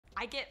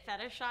I get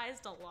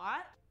fetishized a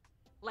lot,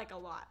 like a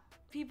lot.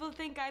 People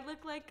think I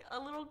look like a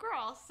little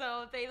girl,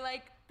 so they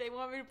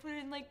want me to put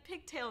in like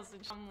pigtails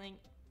and shit. I'm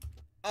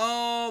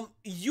like,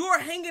 you're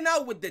hanging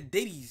out with the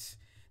Diddies.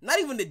 Not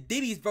even the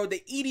Diddies, bro.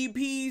 The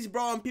EDPs,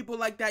 bro, and people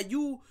like that.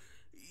 You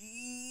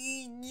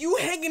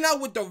hanging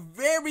out with the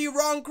very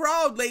wrong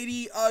crowd,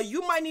 lady.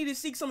 You might need to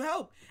seek some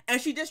help.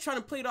 And she just trying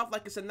to play it off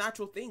like it's a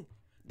natural thing.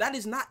 That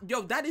is not,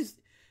 yo, that is,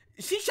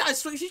 she tried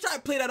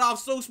to play that off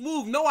so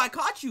smooth. No, I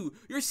caught you.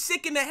 You're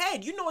sick in the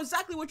head. You know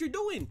exactly what you're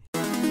doing.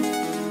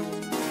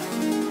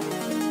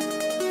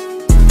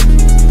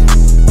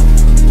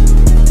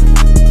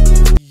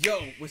 Yo,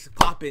 what's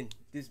poppin'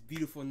 this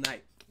beautiful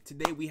night?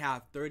 Today we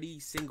have 30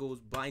 singles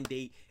blind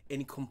date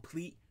in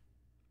complete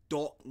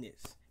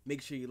darkness.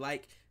 Make sure you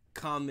like,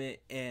 comment,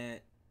 and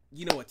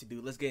you know what to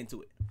do. Let's get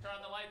into it. Turn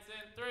the lights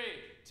in 3,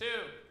 2,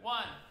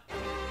 1.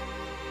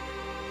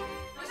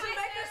 We should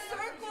make a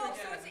circle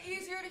so it's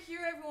easier to hear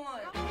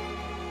everyone.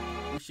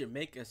 We should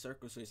make a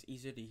circle so it's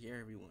easier to hear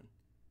everyone.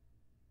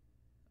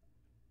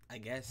 I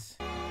guess.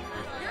 You're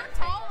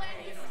tall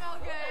and you smell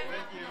good.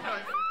 Thank you.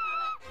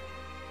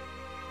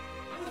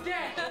 Who's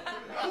gay?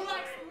 Who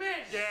likes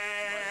men?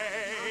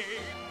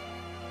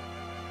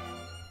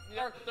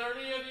 There are 30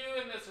 of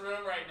you in this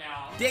room right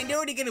now. Dang, they're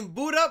already getting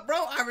booed up,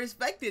 bro. I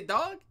respect it,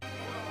 dog. If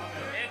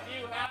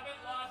you haven't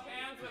lost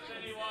hands with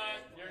anyone,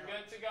 you're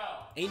good to go.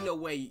 Ain't no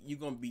way you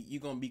gonna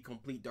be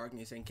complete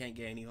darkness and can't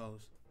get any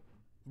hoes.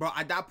 Bro,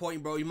 at that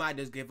point, bro, you might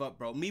just give up,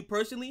 bro. Me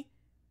personally,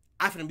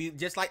 I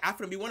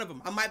finna be one of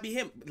them. I might be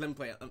him. Let me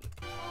play it.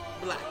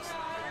 Relax.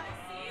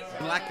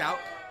 Blacked out.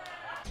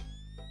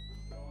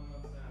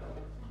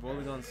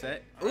 Rolling on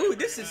set. Ooh,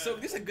 this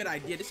is a good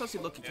idea. This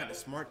also looking kind of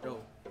smart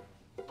though.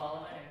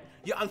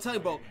 Yeah, I'm telling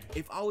you, bro.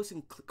 If I was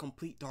in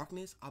complete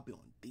darkness, I'll be on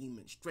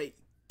demon, straight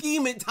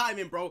demon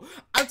timing, bro.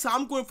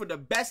 I'm going for the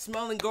best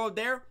smelling girl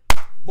there.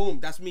 Boom,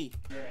 that's me.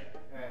 Alright,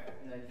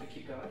 and then you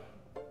keep going.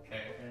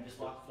 Okay. And then just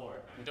walk forward.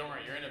 Don't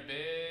worry, you're in a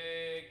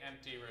big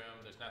empty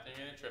room. There's nothing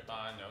you're gonna trip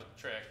on, no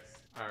tricks.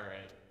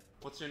 Alright.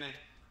 What's your name?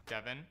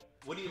 Devin?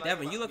 What do you like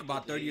Devin, about you look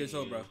about people 30 years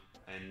old, bro.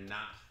 And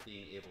not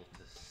being able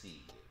to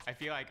see you? I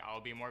feel like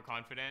I'll be more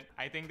confident.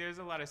 I think there's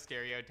a lot of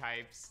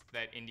stereotypes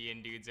that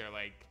Indian dudes are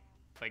like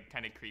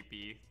kind of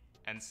creepy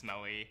and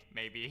smelly,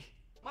 maybe.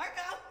 Marco!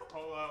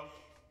 Polo.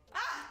 Ah,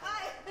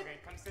 hi! Okay,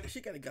 come sit.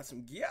 She kinda got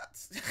some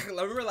guts.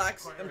 Let me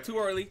relax. I'm too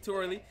early.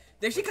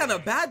 Then she kinda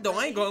bad though.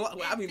 I ain't going.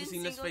 I haven't even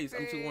seen this face.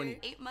 I'm too horny.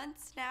 8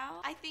 months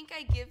now. I think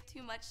I give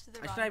too much to the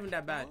wrong It's not even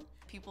that bad.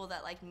 People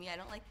that like me, I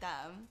don't like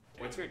them.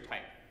 What's your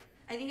type?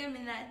 I think I'm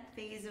in that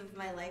phase of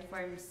my life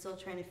where I'm still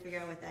trying to figure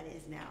out what that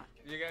is now.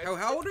 You guys?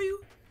 How old are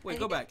you? Wait,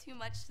 go back. Too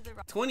much to the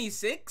wrong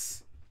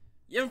 26?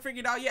 You haven't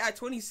figured out yet at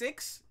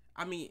 26?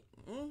 I mean,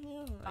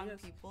 yeah, I guess.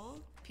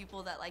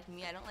 people that like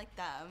me, I don't like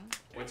them.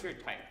 What's your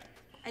type?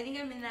 I think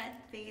I'm in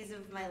that phase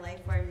of my life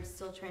where I'm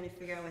still trying to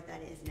figure out what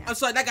that is now. I'm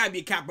sorry, that gotta be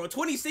a cap, bro.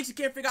 26, you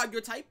can't figure out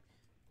your type?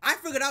 I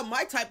figured out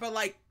my type at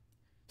like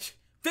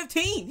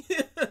 15.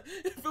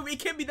 For me, it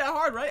can't be that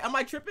hard, right? Am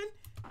I tripping?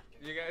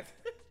 You guys?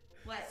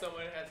 What?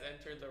 Someone has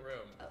entered the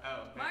room.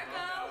 Oh.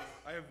 Marco!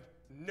 I have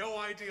no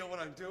idea what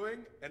I'm doing,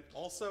 and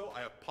also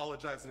I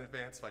apologize in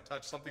advance if I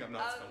touch something I'm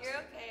not Oh, supposed you're to.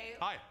 okay.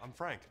 Hi, I'm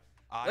Frank.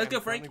 Let's go,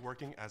 I'm Frank. currently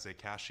working as a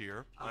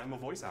cashier. I'm a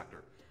voice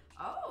actor.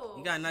 Oh.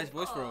 You got a nice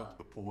voice for her.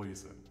 The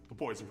poison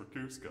for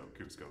Cusco.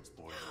 Cusco's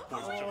poison.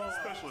 Poison chili,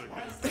 especially in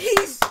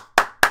Cusco.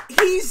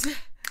 He's,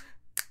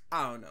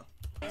 I don't know.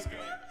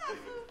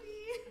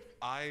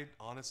 I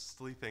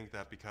honestly think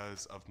that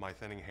because of my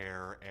thinning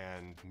hair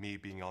and me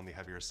being on the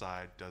heavier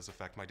side does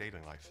affect my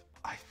dating life.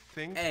 I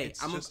think Hey,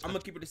 I'm gonna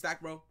keep it a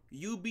stack, bro.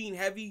 You being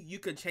heavy, you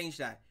could change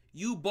that.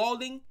 You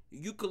balding,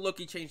 you could look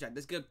and change that.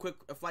 Let's get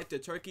a flight to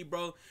Turkey,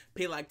 bro.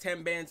 Pay like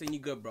 10 bands and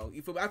you good, bro.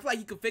 You feel me? I feel like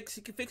he can fix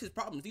his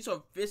problems. These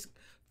are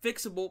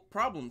fixable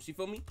problems. You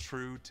feel me?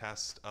 true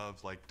test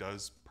of like,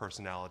 does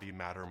personality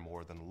matter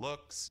more than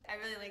looks? I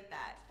really like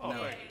that. Oh, No.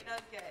 thank you. That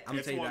was good. I'm gonna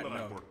It's tell you one that,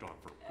 that I've no. worked on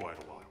for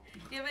quite a while.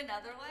 Do you have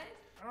another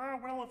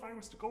one? Well, if I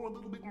was to go a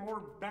little bit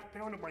more back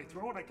down to my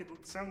throat, I could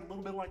sound a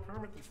little bit like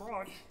Kermit the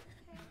Frog.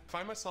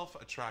 Find myself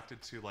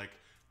attracted to like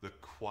the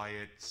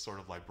quiet sort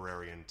of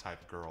librarian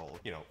type girl,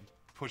 you know,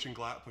 pushing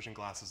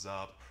glasses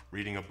up,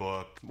 reading a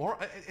book. More,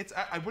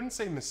 I wouldn't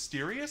say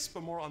mysterious,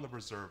 but more on the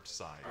reserved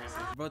side.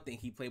 Bro, think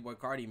he Playboy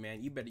Cardi,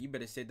 man. You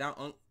better sit down,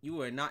 Unc.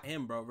 You are not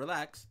him, bro.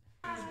 Relax.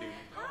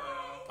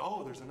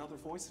 Oh, there's another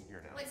voice in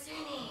here now. What's your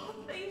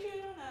name?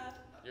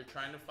 You're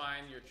trying to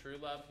find your true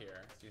love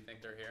here. Do you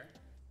think they're here?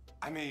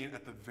 I mean,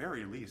 at the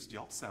very least,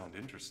 y'all sound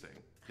interesting.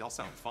 Y'all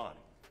sound fun.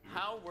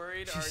 How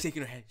worried are She's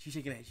shaking her head. She's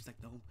like,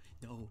 no.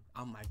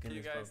 Oh my you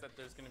goodness, guys bro. that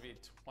there's gonna be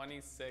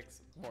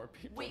 26 more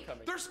people Wait,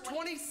 coming? There's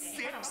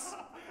 26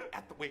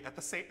 at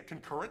the same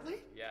concurrently?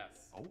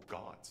 Yes. Oh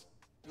God.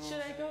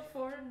 should I go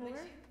forward more?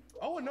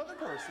 Oh, another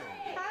person.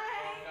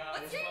 Hi.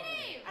 What's your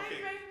name? I'm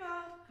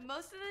Rainbow.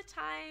 Most of the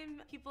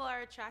time, people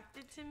are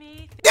attracted to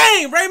me.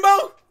 Dang,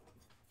 Rainbow!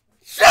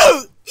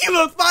 Shoot! You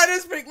look fine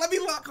as freak. Let me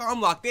lock.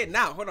 I'm locked in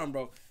now. Hold on,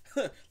 bro.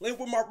 Let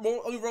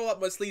me roll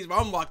up my sleeves, bro.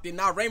 I'm locked in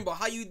now. Rainbow,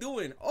 how you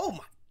doing? Oh my.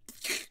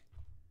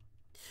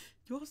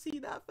 You'll see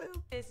that, fam.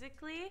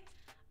 Physically,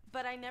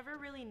 but I never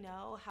really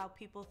know how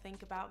people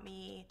think about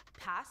me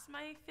past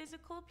my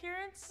physical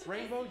appearance.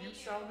 Rainbow, you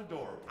sound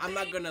adorable. I'm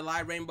not gonna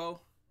lie,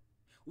 Rainbow.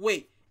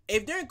 Wait,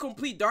 if they're in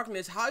complete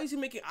darkness, how is he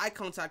making eye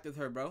contact with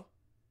her, bro?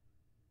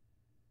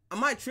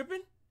 Am I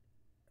tripping?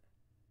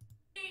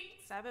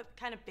 I have a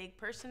kind of big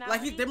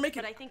personality, Like they're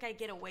making. but I think I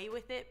get away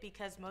with it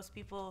because most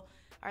people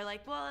are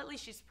like, well, at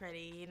least she's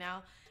pretty, you know?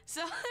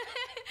 So,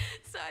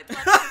 I'd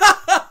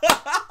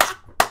love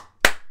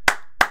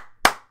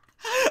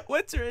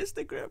What's her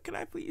Instagram? Can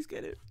I please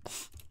get it?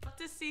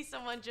 to see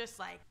someone just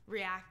like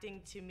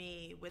reacting to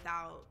me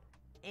without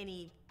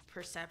any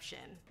perception.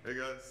 Hey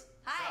guys.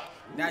 Hi.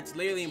 That's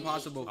literally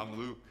impossible. I'm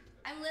Luke.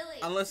 I'm Lily.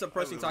 Unless the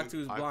person you talk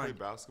to is I blind.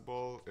 play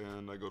basketball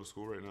and I go to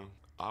school right now.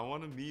 I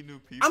want to meet new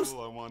people.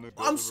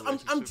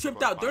 I'm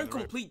tripped out. They're in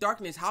complete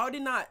darkness. How are they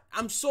not?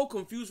 I'm so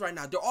confused right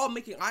now. They're all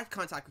making eye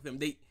contact with him.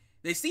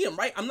 They see him,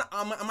 right? Am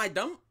I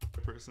dumb?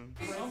 Person.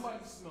 Somebody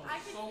smells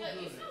so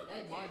good.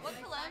 What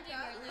cologne do you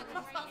wear, Luke?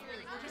 It smells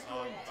really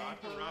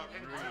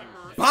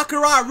good.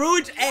 Baccarat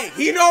Rouge? Hey,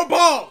 he no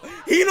ball.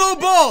 He no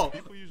ball.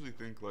 People usually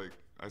think like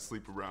I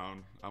sleep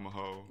around. I'm a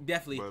hoe.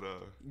 Definitely. But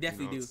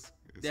definitely you know, do.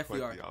 It's Definitely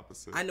quite are. the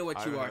opposite. I know what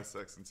you I haven't are. had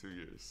sex in 2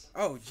 years.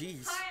 Oh,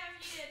 jeez. Hi, I'm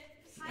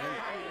Edith. Hi.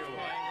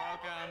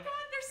 Welcome.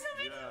 God, there's so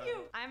many of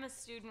you. I'm a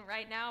student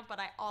right now, but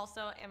I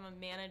also am a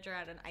manager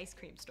at an ice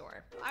cream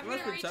store. I'm Well,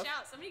 gonna that's reach tough.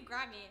 out. Somebody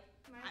grab me.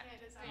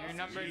 You're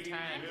number 10. Who's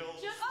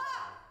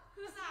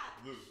that?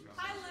 Luke.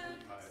 Hi, Luke.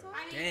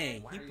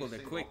 Dang, he pulled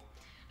it quick.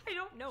 I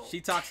don't know. She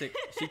toxic.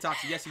 She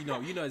toxic. Yes, you know.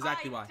 You know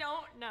exactly why. I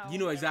don't know. You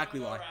know exactly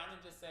Go why. around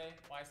and just say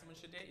why someone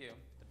should date you.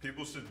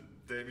 People should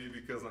date me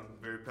because I'm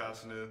very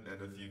passionate,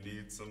 and if you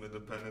need some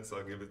independence,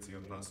 I'll give it to you.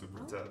 I'm not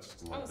super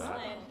attached.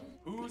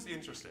 Who's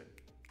interested?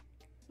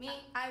 Me.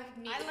 I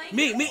like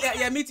Me,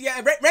 yeah, me too.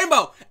 Yeah,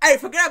 Rainbow. Hey,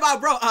 forget about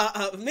bro.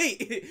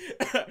 Me.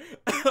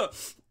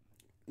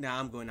 Nah,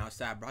 I'm going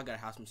outside, bro. I gotta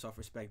have some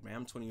self-respect, man.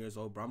 I'm 20 years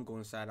old, bro. I'm going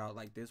inside out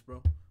like this,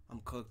 bro.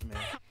 I'm cooked, man.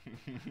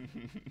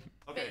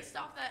 Okay. Based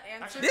off that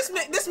answer.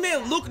 This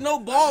man, Luke, no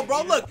ball,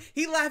 bro. Look,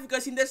 he laughing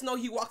because he doesn't know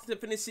he walks into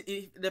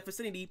the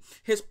vicinity.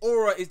 His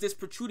aura is just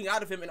protruding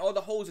out of him, and all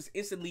the holes is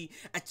instantly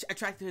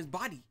attracted to his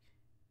body.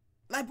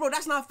 Like, bro,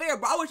 that's not fair,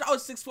 bro. I wish I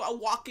was 6 foot. I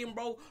walk in,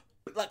 bro.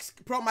 Like,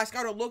 bro, my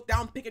scouter look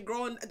down, pick a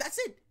girl, and that's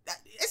it.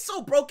 It's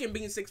so broken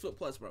being 6 foot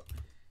plus, bro.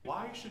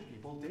 Why should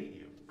people date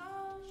you?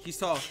 He's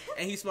tall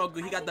and he smell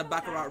good. He got the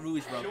Baccarat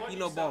Rouge, bro. You know what? He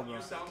no ball, bro.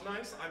 You sound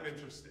nice. I'm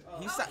interested.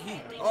 He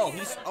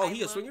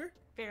a swinger?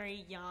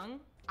 very young.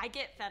 I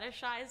get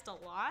fetishized a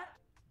lot.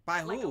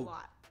 By Like a who?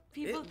 lot.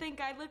 People think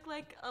I look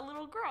like a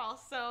little girl,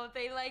 so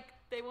they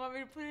want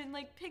me to put in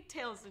like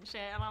pigtails and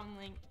shit, and I'm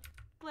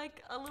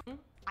like a little.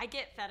 I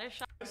get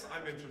fetishized.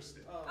 I'm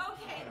interested.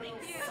 Okay,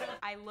 thank you.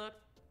 I look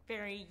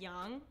very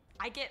young.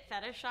 I get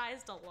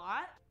fetishized a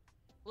lot.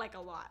 Like a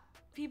lot.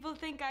 People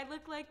think I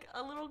look like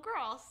a little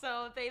girl,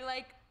 so they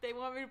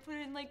want me to put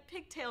in like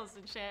pigtails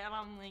and shit, and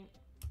I'm like,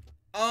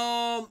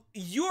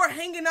 you're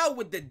hanging out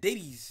with the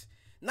Diddies.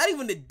 Not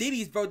even the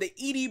Diddies, bro. The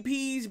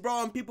EDPs,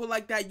 bro, and people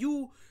like that.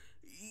 You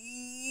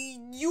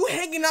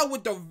hanging out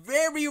with the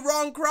very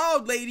wrong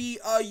crowd, lady.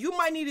 You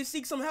might need to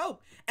seek some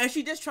help. And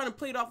she just trying to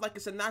play it off like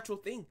it's a natural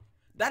thing.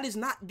 That is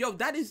not, yo,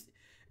 that is,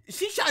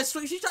 she tried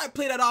to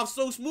play that off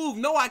so smooth.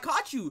 No, I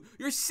caught you.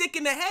 You're sick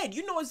in the head.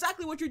 You know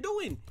exactly what you're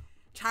doing.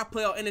 Try to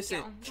play out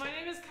innocent. My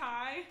name is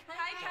Kai.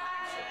 Hi, Kai.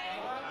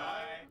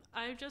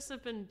 I just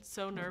have been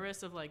so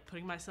nervous of like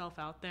putting myself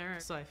out there,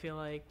 so I feel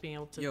like being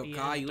able to Yo, be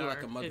Kai, in you the look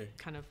dark, like a mother. it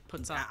kind of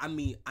puts up. I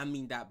mean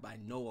that by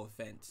no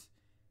offense,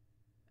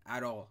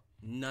 at all.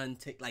 None.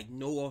 Like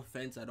no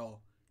offense at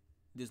all.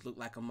 Just look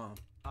like a mom.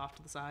 Off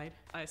to the side.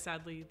 I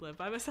sadly live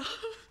by myself.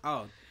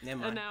 Oh, never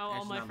mind. And now all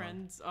Actually, my not mom.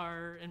 friends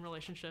are in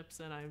relationships,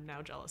 and I'm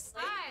now jealous.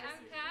 Hi,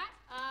 I'm Kat.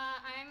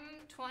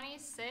 I'm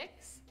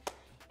 26,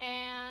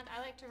 and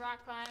I like to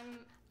rock climb.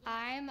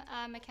 I'm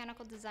a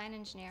mechanical design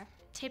engineer.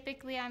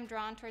 Typically, I'm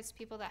drawn towards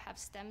people that have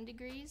STEM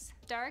degrees.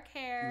 Dark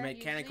hair,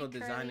 Mechanical usually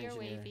design curly or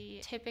engineer. wavy.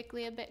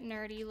 Typically a bit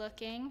nerdy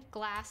looking.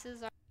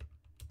 Glasses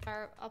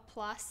are a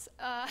plus.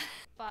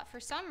 But for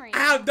some reason,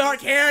 I have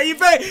dark hair. You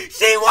bet.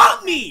 She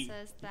want me.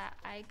 says that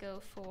I go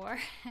for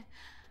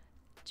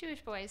Jewish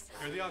boys.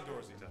 You're the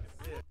outdoorsy type.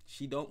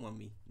 She don't want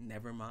me.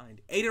 Never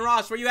mind. Aiden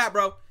Ross, where you at,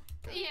 bro?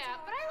 Yeah,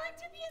 but I like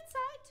to be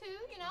inside too.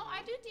 You know,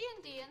 I do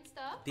D&D and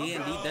stuff. D&D,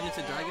 Dungeons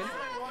and Dragons?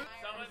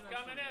 Someone's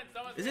coming in.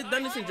 Is it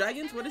Dungeons and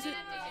Dragons? What is it? New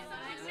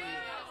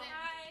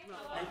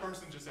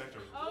person just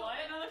entered. Oh,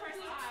 another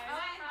person.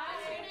 Hi.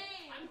 What's your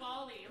name? I'm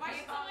Bali. Why are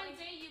you someone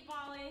date you,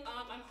 Bali?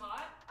 I'm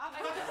hot.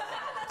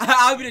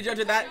 I'll be the judge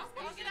of that.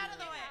 Get out of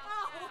the way.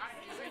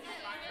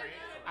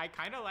 I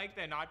kind of like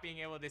the not being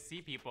able to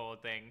see people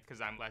thing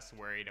because I'm less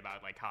worried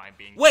about like how I'm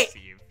being Wait,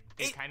 perceived.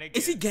 It kind of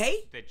is he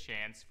gay? The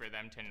chance for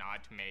them to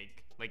not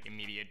make like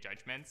immediate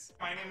judgments.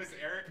 My name is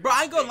Eric. Bro,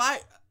 I ain't gonna lie.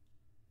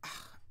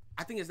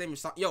 I think his name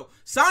is Yo,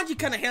 Sanji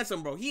kind of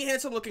handsome, bro. He a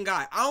handsome looking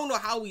guy. I don't know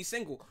how he's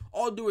single.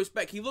 All due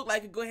respect. He looked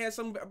like a good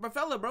handsome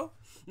fella, bro.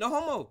 No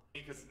homo.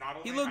 Because not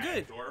only He look am I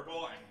good.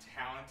 adorable, I'm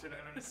talented,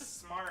 and I'm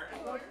smart.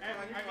 I'm a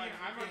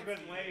have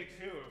been laid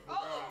too. Why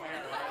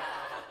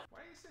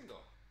are you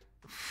single?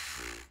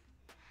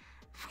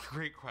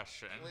 Great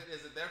question. Wait,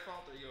 is it their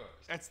fault or yours?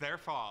 It's their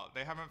fault.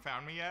 They haven't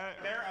found me yet.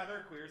 There are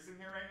other queers in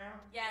here right now?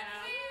 Yes.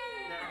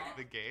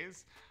 The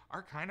gays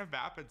are kind of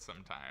vapid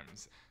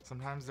sometimes.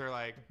 Sometimes they're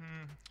like,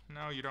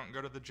 no, you don't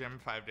go to the gym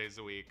 5 days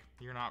a week.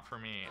 You're not for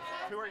me.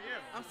 Who are you?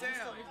 I'm Sam.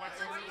 What's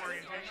your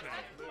orientation?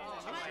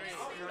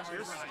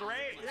 You're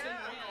straight.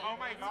 Oh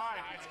my god,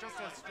 it's just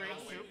a straight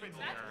soup in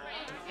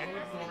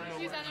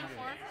here. Use that in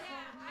four?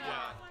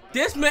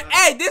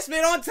 This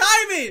man on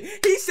timing.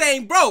 He's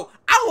saying, bro,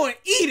 I want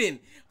Eden.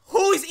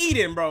 Who is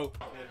Eden, bro?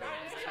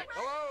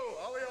 Hello,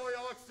 Ollie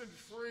Oxton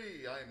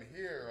Free. I'm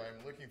here.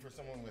 I'm looking for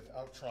someone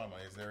without trauma.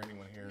 Is there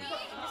anyone here?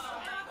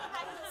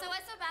 So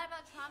what's so bad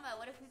about trauma?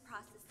 What if we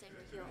processed it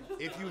and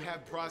healed? If you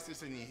have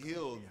processed and you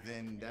healed,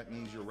 then that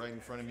means you're right in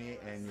front of me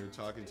and you're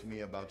talking to me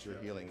about your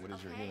healing. What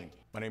is your healing?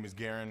 My name is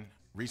Garen.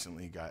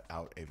 Recently got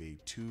out of a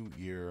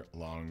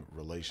 2-year-long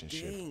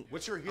relationship. Dang.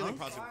 What's your healing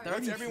process?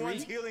 What's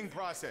everyone's healing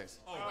process?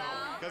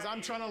 Because I'm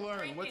trying to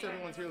learn. What's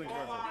everyone's healing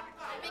process?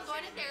 I've been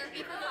going to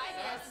therapy for 5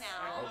 years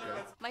now.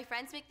 Okay. My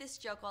friends make this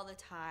joke all the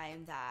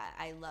time that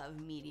I love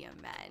medium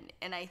men,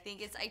 and I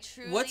think I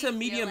truly. What's a feel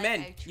medium like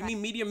man? I You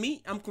mean medium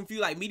meat? I'm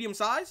confused. Like medium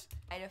size?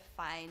 try to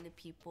find the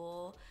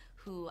people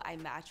who I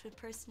match with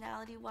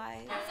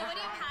personality-wise. So what are you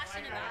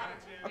passionate about?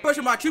 I'm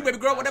passionate about you, baby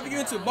girl. Whatever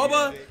you're into.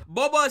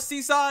 Boba,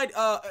 Seaside,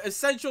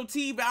 Essential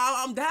Tea.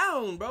 I'm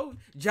down, bro.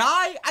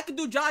 Jai, I can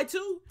do Jai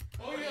too.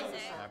 My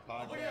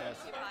podcast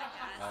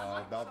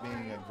about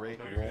being a great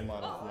role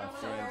model for my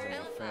friends and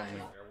my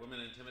family. Are women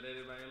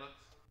intimidated by your looks?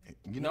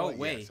 You know No what?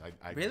 way. Yes,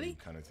 I Really? do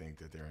kind of think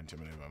that they're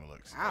intimidated by my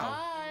looks. How?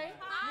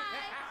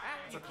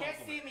 You can't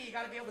see me, you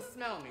gotta be able to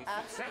smell me.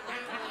 You're so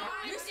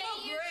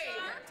great. You're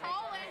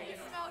tall and you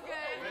smell good.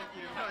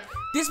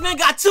 This man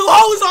got 2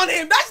 hoes on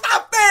him. That's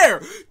not fair.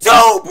 2,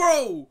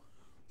 bro.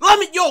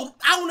 I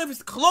don't know if it's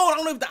the cologne. I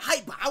don't know if it's the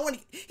hype, but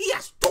he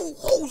has 2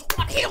 hoes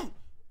on him.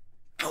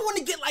 I want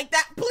to get like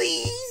that,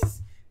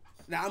 please.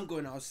 Nah, I'm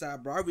going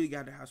outside, bro. I really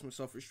got to have some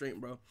self-restraint,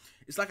 bro.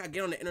 It's like I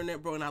get on the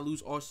internet, bro, and I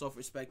lose all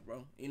self-respect,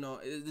 bro. You know,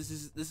 this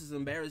is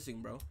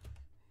embarrassing, bro.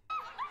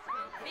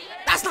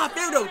 That's not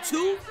fair, though,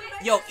 too.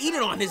 Yo, eat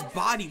it on his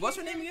body. What's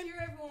her name again?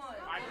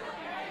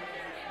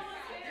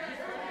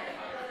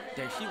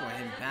 Damn, she want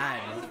him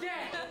bad, bro.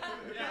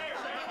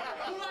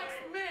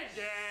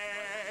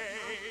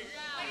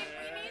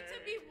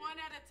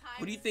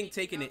 What do you think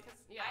taking it?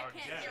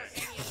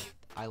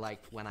 I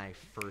liked when I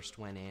first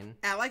went in.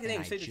 I like the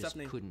name. I Say the just tough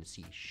name. couldn't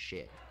see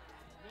shit.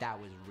 That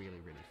was really,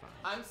 really fun.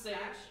 I'm Sage.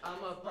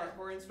 I'm a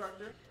parkour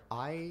instructor.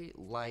 I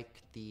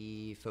like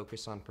the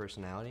focus on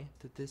personality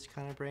that this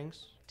kind of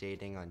brings.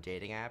 Dating on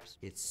dating apps,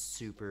 it's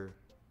super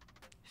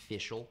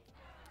official.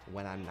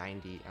 When I'm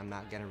 90, I'm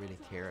not gonna really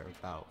care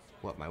about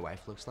what my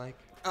wife looks like.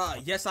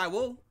 Yes, I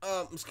will.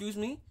 Excuse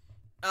me.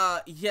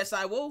 Yes,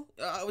 I will.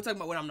 We're talking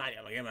about when I'm 90.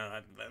 Like,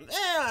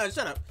 yeah,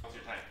 shut up. What's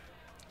your type?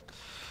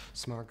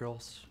 Smart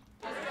girls.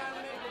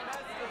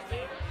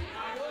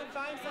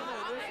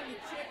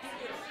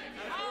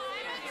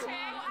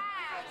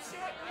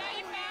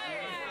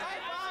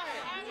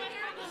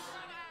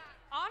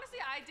 Honestly,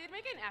 I did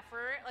make an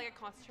effort, like a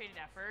concentrated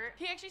effort.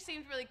 He actually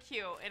seemed really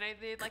cute, and I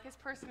did like his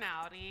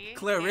personality.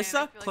 Clarissa?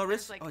 Like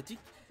Clarissa? like, Oh, she's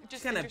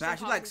just kind of bad.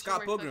 She's like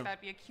Scott Pilgrim.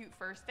 That'd be a cute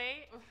first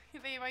date.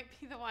 They might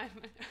be the one.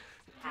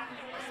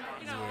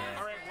 Yeah.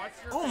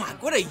 Oh my,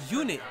 what a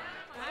unit.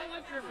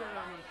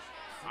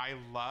 I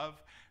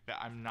love that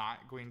I'm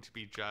not going to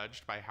be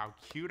judged by how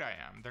cute I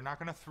am. They're not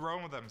going to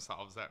throw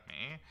themselves at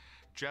me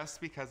just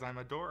because I'm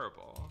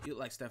adorable. You look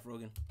like Steph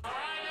Rogen.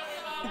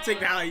 Take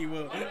that how you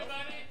will. 5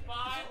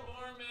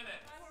 more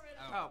minutes.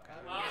 Oh, okay.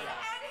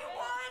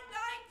 Anyone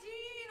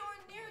 19 or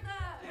near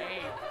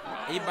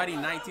that? Anybody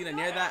 19 or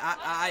near that?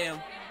 I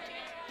am.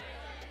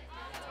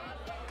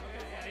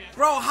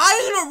 Bro, how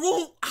you in a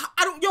room?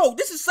 Yo,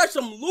 this is such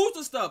some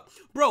loser stuff.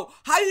 Bro,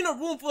 how you in a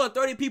room full of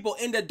 30 people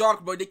in the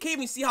dark, bro? They can't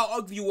even see how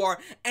ugly you are.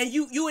 And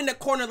you in the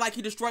corner like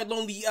you destroyed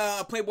Lonely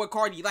Playboy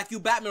Cardi. Like you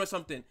Batman or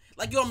something.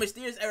 Like you're a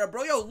mysterious era,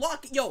 bro.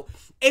 Yo,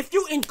 if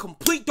you in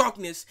complete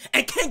darkness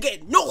and can't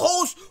get no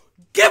hoes,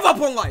 give up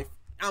on life.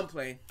 I'm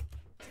playing.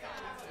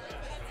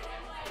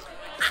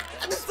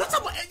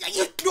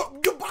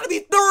 You're about to be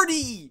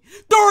 30.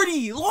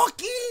 30,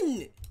 lock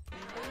in.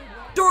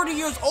 30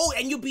 years old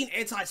and you being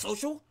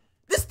antisocial?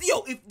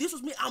 If this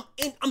was me,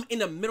 I'm in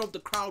the middle of the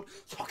crowd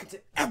talking to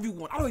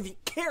everyone. I don't even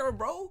care,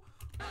 bro.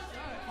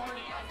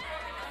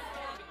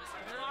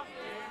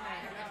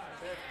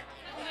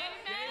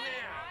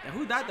 And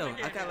who that though?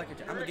 I got like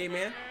I'm a gay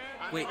man.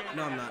 Wait,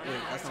 no, I'm not.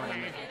 Wait, that's not what I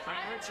meant.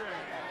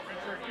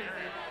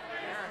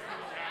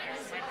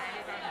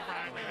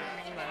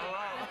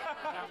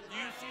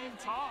 You seem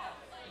tall.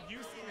 You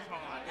seem tall.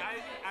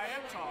 I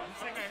am tall. I'm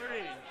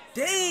 6'3".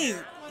 Dang.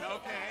 Like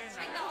Okay.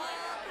 the whole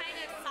kind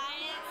of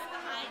science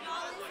behind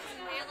all of this,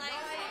 you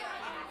realize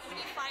when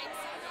you find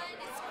someone,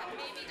 it's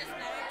maybe just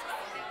better to.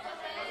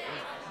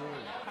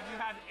 Have you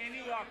had any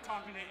luck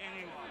talking to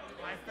anyone?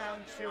 I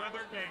found 2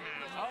 other gay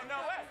men. Oh,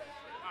 no way.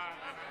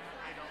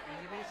 I don't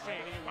mean to be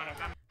shady. One of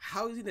them.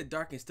 How is he in the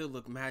dark and still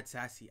look mad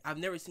sassy? I've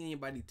never seen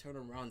anybody turn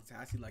around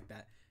sassy like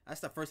that. That's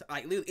the first.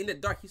 Like literally in the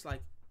dark, he's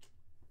like,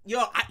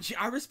 "Yo,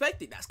 I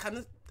respect it. That's kind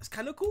of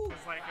cool."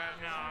 It's like,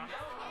 no.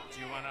 Do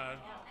you wanna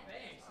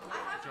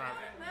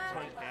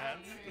play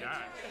dance? Yeah.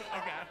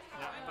 Okay.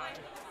 Yeah. Bye.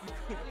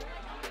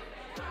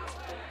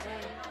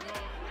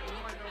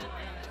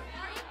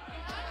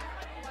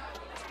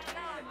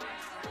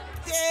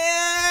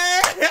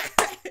 Yeah!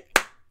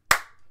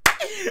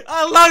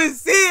 I love to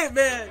see it,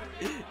 man.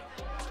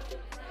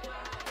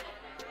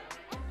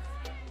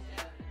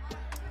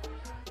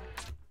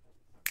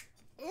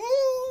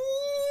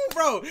 Ooh,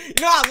 bro. You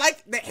know I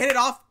like that hit it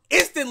off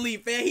instantly,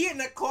 fam. He in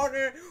the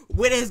corner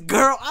with his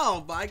girl.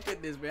 Oh my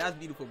goodness, man. That's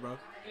beautiful, bro.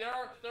 There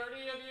are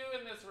 30 of you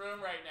in this room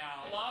right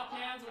now. Lock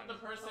hands with the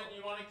person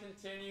you want to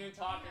continue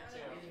talking to.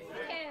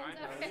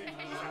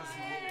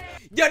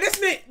 Yo, this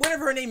man,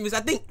 whatever her name is, I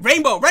think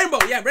Rainbow.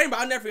 Yeah, Rainbow.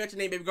 I'll never forget your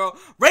name, baby girl.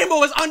 Rainbow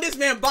was on this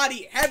man's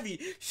body heavy.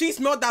 She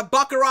smelled that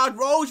Baccarat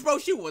Rose, bro.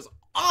 She was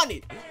on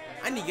it.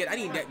 I need to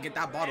get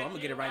that bottle. I'm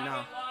gonna get it right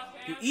now.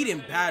 You're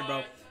eating bad,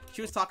 bro.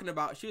 She was talking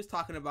about her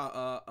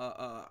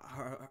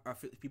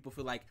people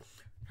feel like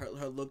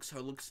her looks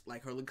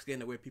getting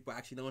the way people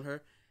actually knowing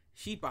her.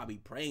 She probably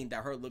praying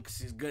that her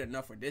looks is good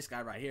enough for this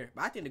guy right here.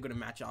 But I think they're gonna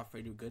match off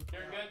pretty good.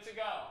 You're good to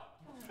go.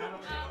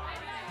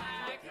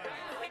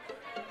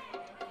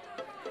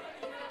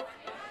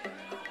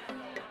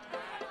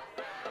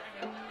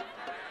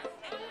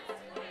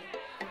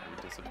 Are you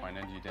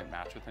disappointed you didn't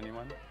match with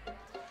anyone?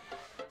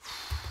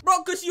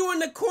 Bro, cause you in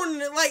the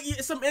corner like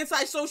some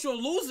antisocial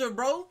loser,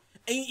 bro.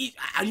 And you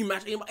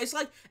match anybody. It's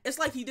like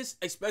he just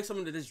expects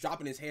someone to just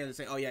drop in his hands and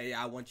say, "Oh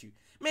yeah, I want you."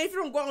 Man, if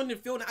you don't go out in the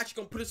field and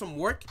actually gonna put in some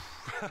work,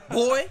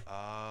 boy. Okay,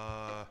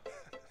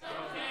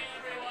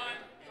 everyone.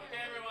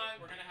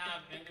 We're gonna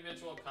have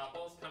individual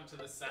couples come to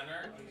the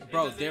center.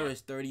 Bro, there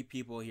is 30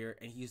 people here,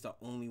 and he's the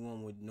only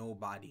one with no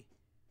body.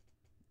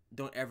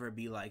 Don't ever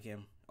be like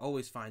him.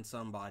 Always find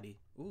somebody.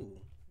 Ooh.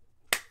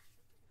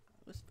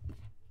 That's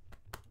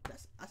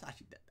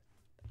actually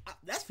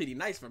that's pretty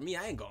nice for me.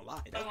 I ain't gonna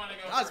lie.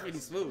 That's pretty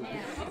smooth.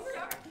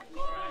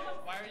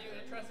 Why are you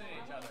interested in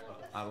each other?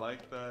 I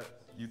like that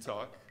you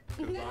talk.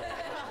 I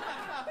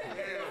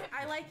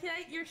like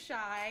that you're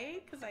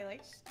shy, because I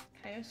like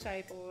kind of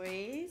shy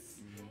boys.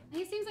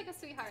 He seems like a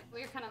sweetheart.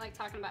 We were kind of like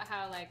talking about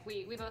how like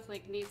we both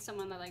like need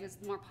someone that like is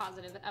more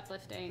positive and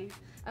uplifting.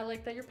 I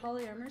like that you're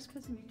polyamorous,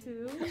 because me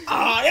too.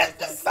 Oh, that's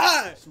the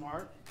son!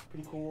 Smart,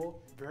 pretty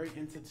cool, very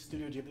into the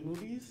Studio Ghibli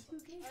movies.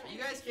 You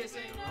guys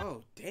kissing?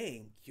 Oh,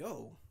 dang.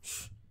 Yo.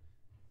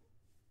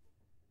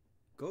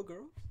 Go,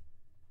 girls.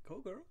 Go,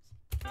 girls.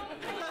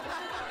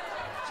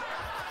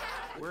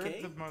 We're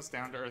the most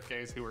down-to-earth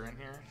gays who were in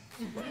here.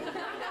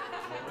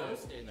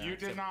 You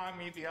did not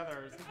meet the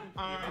others.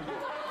 Oh,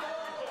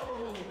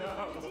 no.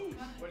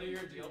 What are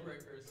your deal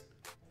breakers?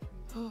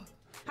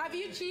 Have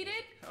you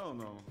cheated? Hell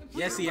no.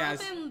 Yes, he has.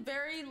 We're both in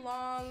very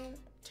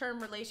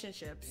long-term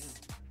relationships.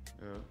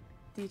 Yeah.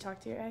 Do you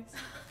talk to your ex?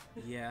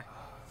 Yeah.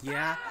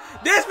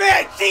 This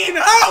man cheating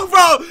hoe,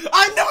 bro.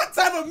 I know what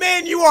type of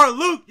man you are,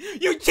 Luke.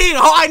 You cheating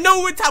hoe. I know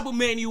what type of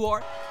man you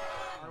are.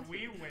 Are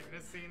we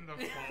witnessing the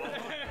fall?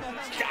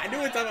 I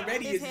know what type of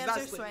man he is. His hands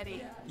are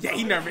sweaty. Yeah,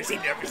 he nervous. He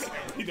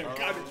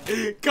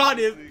got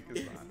him.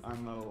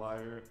 I'm not a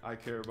liar. I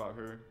care about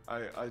her.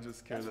 I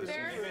just care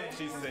that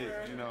she's safe,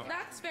 you know.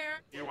 That's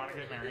fair. You want to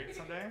get married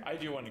someday? I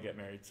do want to get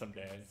married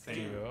someday. Same.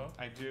 Do you?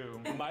 I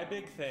do. My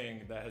big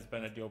thing that has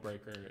been a deal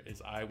breaker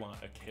is I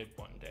want a kid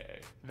one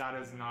day. That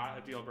is not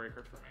a deal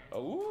breaker for me.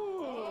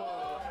 Ooh.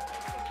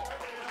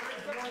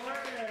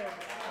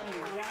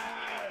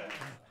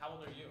 How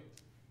old are you?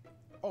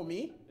 Oh,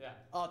 me? Yeah.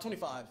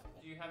 25.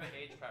 Do you have an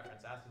age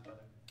preference? Ask each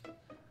other.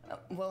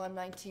 Well, I'm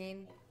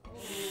 19.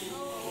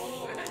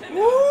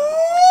 Woo!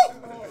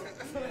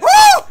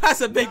 That's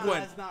a big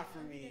one. That's not for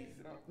me.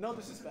 No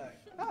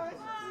disrespect.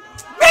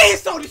 Man,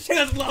 so the shit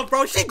is love,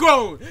 bro. She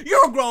grown.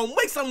 You're grown.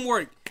 Make something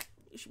work.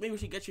 Maybe we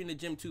should get you in the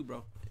gym too,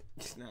 bro.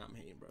 Nah, I'm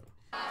hating, bro.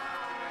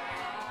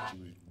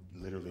 She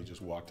literally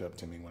just walked up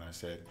to me when I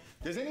said,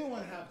 "Does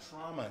anyone have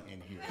trauma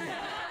in here?"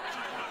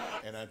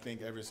 And I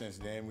think ever since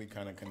then we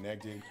kind of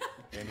connected.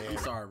 And then I'm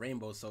sorry,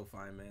 Rainbow's so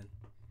fine, man.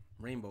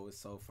 Rainbow is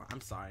so fine.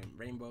 I'm sorry,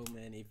 Rainbow,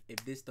 man.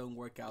 If this don't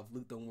work out, if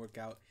Luke don't work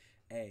out,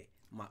 hey,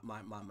 my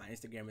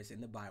Instagram is in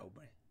the bio,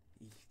 bro.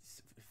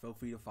 Feel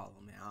free to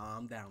follow, man.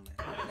 I'm down, man.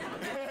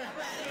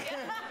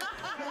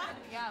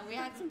 Yeah, we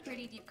had some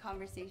pretty deep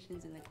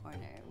conversations in the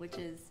corner, which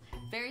is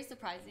very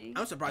surprising.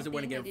 I'm surprised it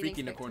wasn't I getting didn't freaky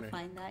in the expect to corner.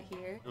 Find that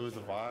here. It was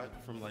a vibe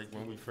from like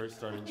when we first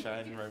started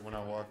chatting, right when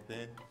I walked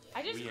in.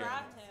 I just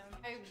grabbed him.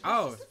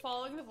 I was just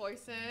following the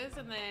voices,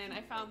 and then I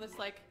found this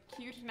like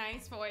cute,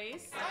 nice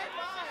voice.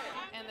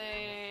 And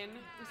then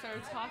we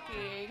started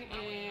talking,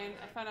 and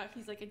I found out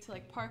he's like into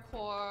like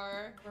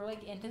parkour. We're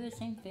like into the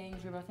same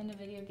things. We're both into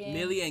video games.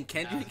 Millie and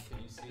Kendrick. Can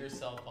you see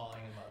yourself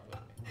falling in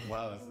love with me?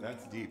 Wow,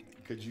 that's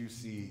deep. Could you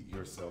see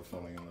yourself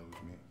falling in love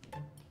with me?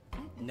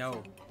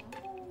 No.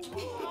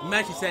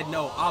 Imagine said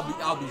no.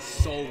 I'll be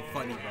so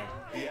funny, bro.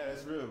 Yeah,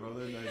 that's real,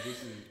 brother. Like,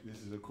 this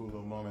is a cool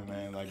little moment,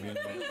 man. Like, being,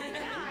 like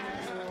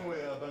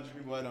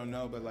probably don't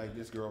know, but like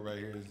this girl right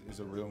here is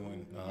a real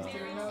one.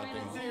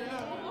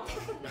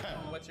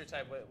 What's your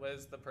type? What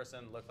does the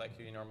person look like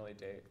who you normally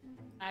date?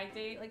 I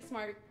date like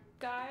smart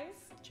guys.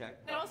 Check.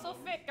 And also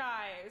fit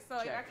guys. So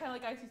like Check. I kind of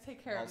like guys who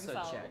take care of Also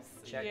themselves.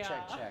 check.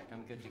 Check.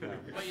 I'm good to go.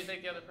 What do you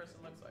think the other person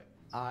looks like?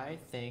 I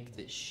think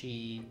that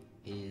she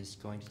is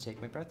going to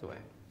take my breath away.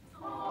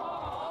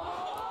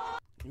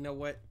 You know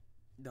what?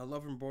 The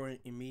loving boy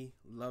in me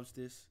loves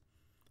this,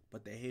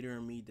 but the hater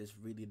in me just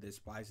really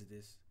despises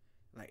this.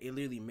 Like, it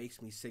literally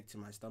makes me sick to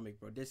my stomach,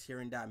 bro. This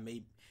hearing that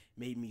made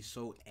me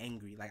so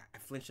angry. Like, I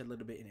flinched a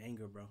little bit in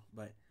anger, bro.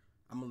 But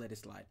I'm gonna let it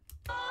slide.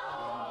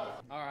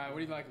 Alright, what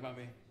do you like about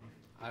me?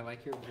 I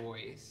like your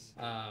voice.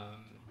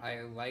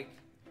 I like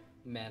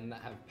men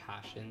that have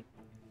passion.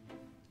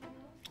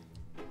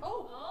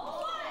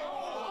 Oh!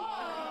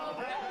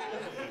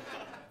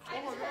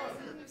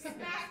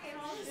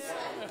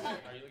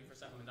 Are you looking for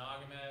something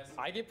monogamous?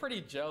 I get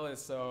pretty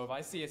jealous, so if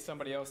I see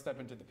somebody else step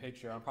into the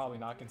picture, I'm probably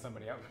knocking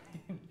somebody out.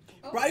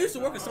 Bro, I used to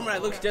work with someone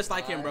that looks just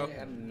like him, bro.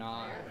 I am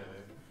not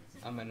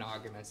a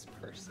monogamous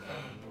person.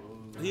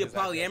 He a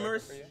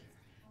polyamorous?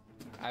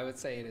 I would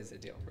say it is a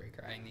deal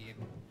breaker. I need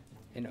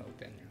an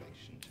open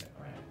relationship.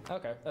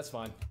 Okay, that's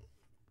fine.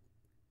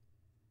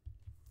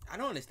 I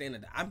don't understand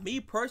that. Me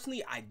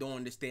personally, I don't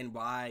understand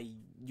why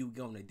you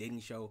go on a dating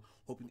show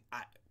hoping.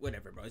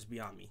 Whatever, bro. It's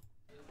beyond me.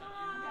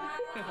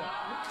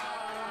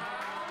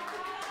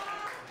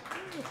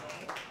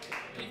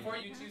 Before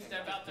you two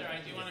step out there, I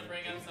do want to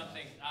bring up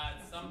something.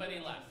 Somebody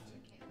left.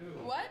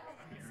 What?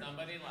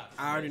 Somebody left.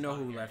 I already know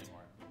who left.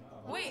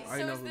 Wait, I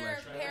so know is who there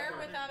left. a pair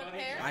without a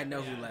pair? I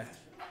know who left.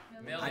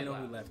 Millie I know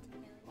left. who left.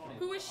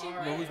 Who is she?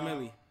 Well, who's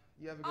Millie?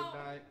 You have a good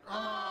night.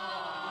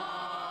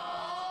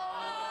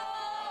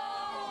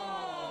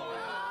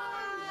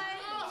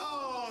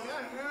 Oh,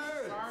 that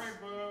hurt. Sorry,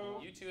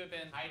 boo. You two have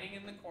been hiding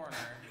in the corner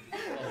the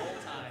whole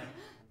time.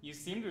 You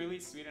seemed really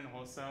sweet and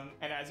wholesome,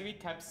 and as we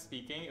kept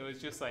speaking, it was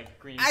just like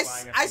green I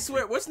flag.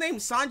 swear, what's name?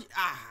 Sanji.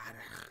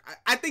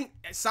 I think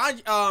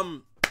Sanji.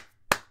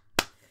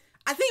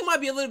 I think it might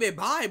be a little bit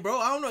bi, bro.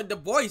 I don't know. The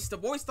voice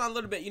sound a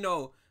little bit, a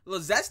little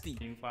zesty.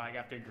 Green flag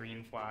after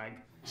green flag.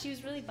 She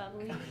was really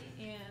bubbly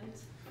and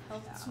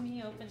helped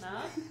me open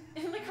up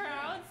in the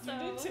crowd. So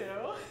You did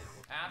too.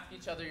 Ask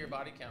each other your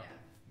body count.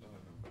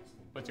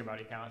 What's your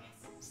body count?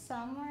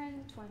 Somewhere in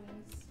the 20s.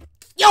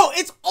 Yo,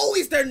 it's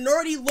always the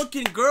nerdy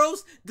looking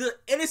girls, the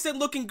innocent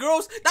looking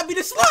girls that be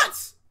the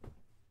sluts.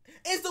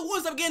 It's the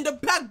ones that getting the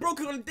back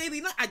broken on a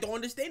daily night. I don't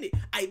understand it.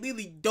 I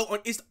really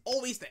don't. It's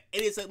always the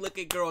innocent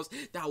looking girls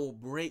that will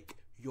break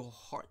your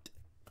heart.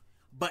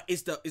 But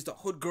it's the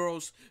hood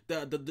girls,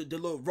 the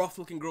little rough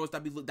looking girls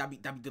that be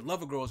the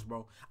lover girls,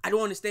 bro. I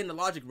don't understand the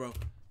logic, bro.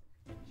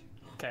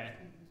 Okay.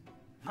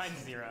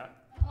 Mine's 0.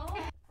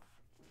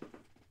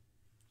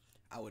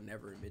 I would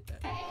never admit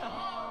that.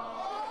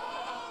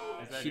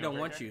 Is that a She deal don't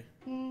want breaker?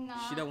 you.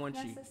 Not She don't want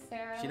you.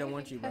 necessarily, She don't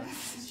want you, bro.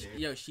 because-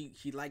 Yo,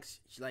 she likes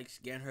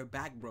getting her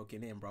back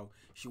broken in, bro.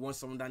 She wants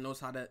someone that knows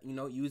how to,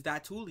 use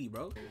that toolie,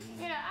 bro.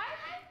 You know,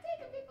 I've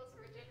taken people's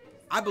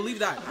virginity. I believe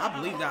that. I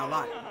believe that a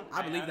lot.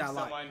 I believe am that a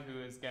lot. someone who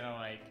is gonna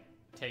like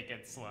take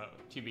it slow,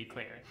 to be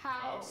clear.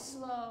 How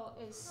slow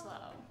is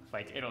slow?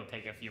 Like it'll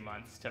take a few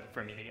months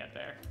for me to get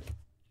there.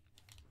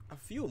 A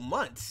few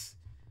months.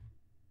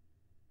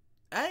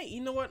 Hey,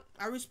 you know what?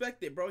 I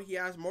respect it, bro. He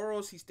has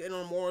morals. He's standing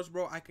on morals,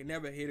 bro. I can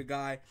never hate a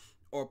guy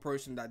or a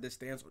person that just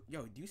stands.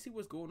 Yo, do you see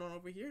what's going on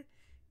over here?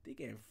 They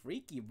getting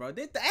freaky, bro.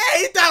 Hey,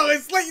 you thought it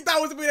was slick. You thought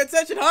it was paying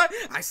attention, huh?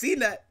 I seen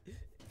that.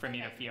 For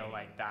me to feel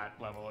like that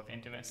level of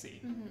intimacy.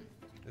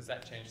 Does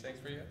that change things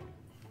for you?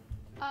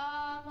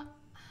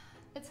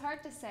 It's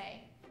hard to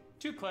say.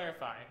 To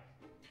clarify,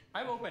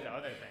 I'm open to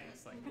other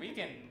things. Like we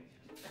can.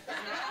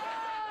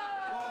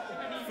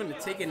 You finna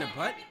take it in the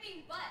butt?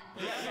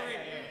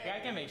 Yeah, I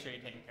can make sure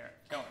you're taken care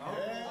of. Don't.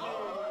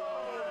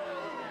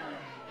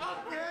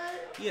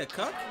 Yeah,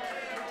 cuck?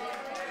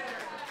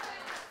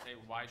 Hey,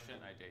 why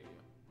shouldn't I date you?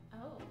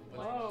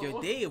 Oh.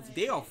 Yo,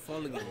 they are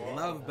falling in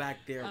love back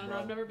there, I don't know.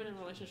 I've bro. never been in a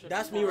relationship.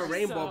 That's me before, with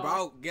Rainbow, so- bro.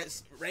 I'll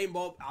get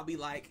Rainbow. I'll be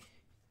like,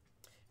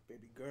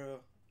 baby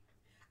girl,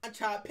 I'm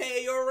trying to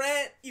pay your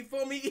rent. You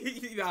feel me?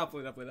 I'll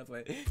play.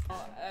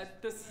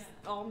 This is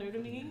all new to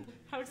me.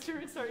 How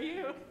experienced are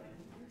you?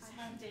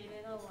 I have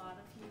dated a lot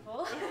of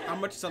people. How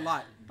much is a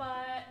lot?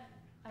 But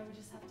I would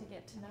just have to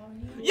get to know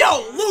you.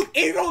 Yo, Luke,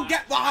 if you don't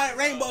get behind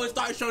Rainbow and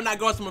start showing that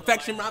girl some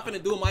affection, I'm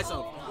finna do it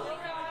myself.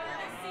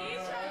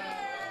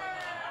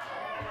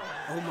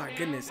 Oh my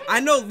goodness. I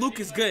know Luke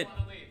is good.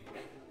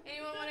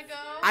 Anyone want to go?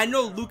 I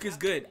know Luke is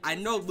good. I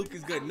know Luke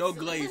is good. No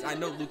glaze. I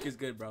know Luke is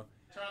good, bro.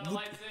 Turn the Luke,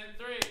 lights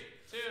in. 3,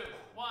 2,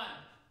 1.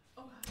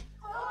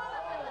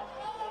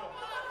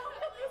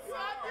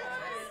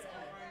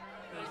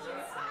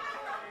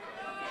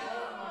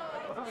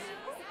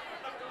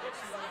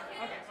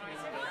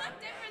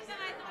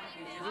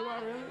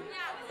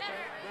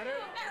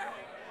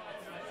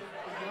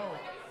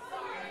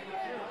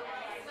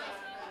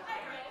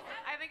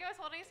 I think I was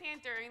holding his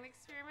hand during the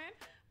experiment,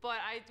 but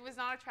I was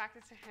not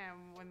attracted to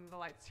him when the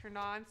lights turned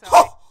on. So.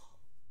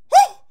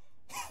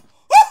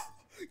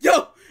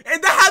 Yo,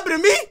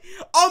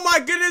 my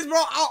goodness, bro.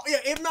 Oh, yeah,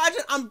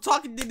 imagine I'm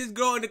talking to this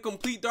girl in the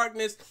complete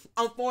darkness.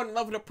 I'm falling in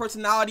love with her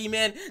personality,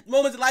 man. The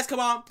moments the lights come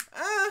on,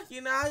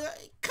 you know,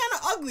 kind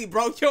of ugly,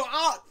 bro. Yo, bro,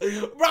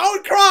 I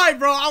would cry,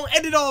 bro. I'll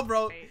end it all,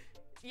 bro.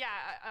 Yeah,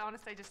 I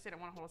honestly just didn't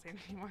want to hold his hand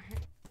anymore.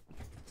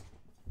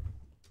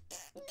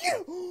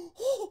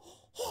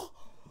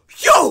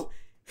 Yo!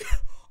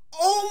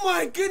 Oh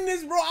my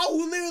goodness, bro. I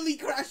would literally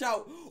crash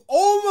out.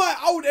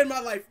 I would end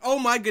my life. Oh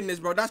my goodness,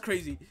 bro. That's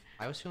crazy.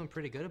 I was feeling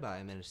pretty good about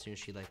it, and as soon as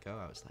she let go,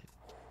 I was like,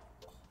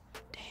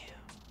 damn.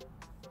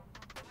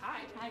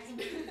 Hi.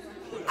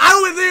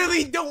 I would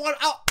literally don't want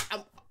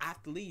I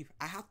have to leave.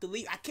 I have to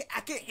leave. I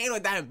can't handle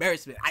that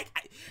embarrassment.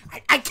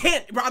 I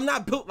can't, bro. I'm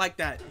not built like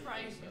that.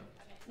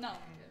 No.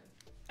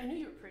 I knew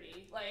you were pretty.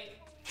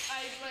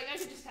 I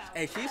could just tell.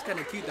 Hey, she's kind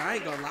of cute. I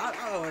ain't gonna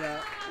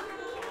lie.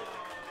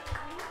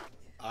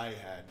 I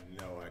had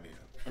no idea.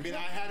 I mean, I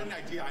had an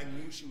idea. I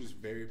knew she was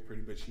very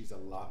pretty, but she's a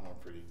lot more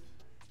pretty.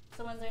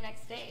 So when's our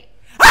next date?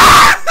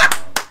 Alright.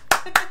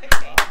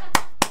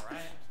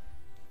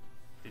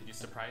 Did you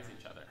surprise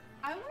each other?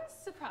 I was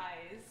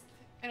surprised,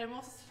 and I'm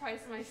also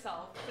surprised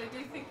myself. So I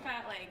do think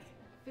that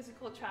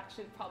physical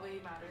attraction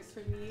probably matters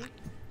for me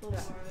a little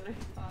bit more than I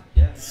thought.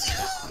 Yes.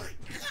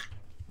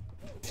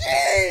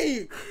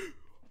 Dang!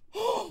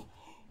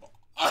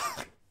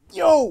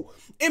 Yo,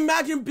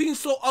 imagine being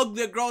so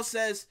ugly. A girl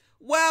says,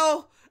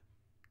 "Well,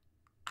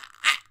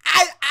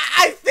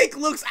 I think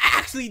looks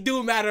actually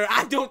do matter.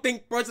 I don't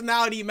think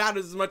personality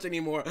matters as much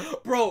anymore."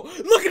 Bro,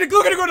 look at the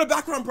girl in the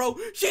background, bro.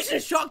 She's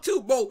in shock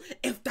too, bro.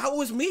 If that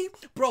was me,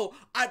 bro,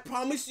 I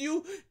promise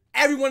you,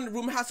 everyone in the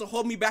room has to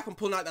hold me back from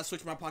pulling out that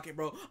switch in my pocket,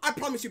 bro. I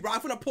promise you, bro.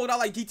 I'm gonna pull it out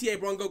like GTA,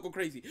 bro, and go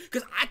crazy.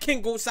 Cause I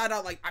can't go side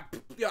out like I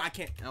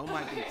can't. Oh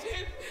my goodness.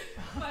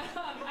 But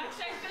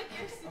actually, I feel like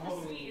you're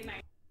super sweet, and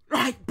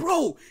Right,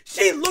 bro.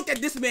 She looked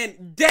at this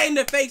man dead in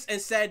the face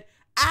and said,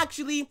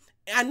 "Actually,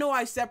 I know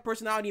I said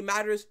personality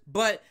matters,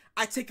 but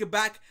I take it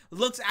back.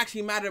 Looks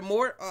actually matter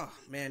more." Oh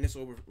man, it's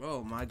over.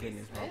 Oh my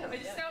goodness, bro. I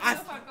just don't know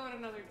if I'll go on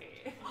another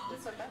date.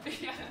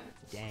 Yeah.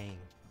 Dang.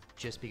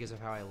 Just because of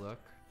how I look,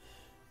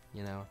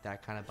 you know,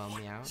 that kind of bummed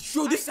me out.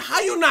 Sure, this is how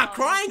you not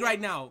crying right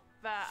now.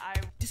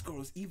 That This girl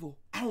is evil.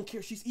 I don't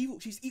care. She's evil.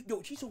 She's evil.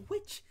 Yo, she's a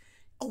witch.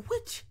 A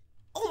witch.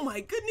 Oh my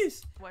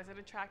goodness. Wasn't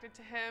attracted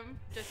to him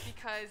just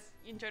because,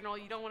 in general,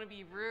 you don't want to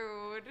be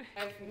rude.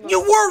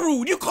 You were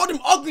rude. You called him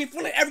ugly in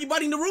front of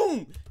everybody in the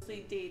room.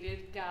 I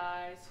dated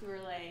guys who were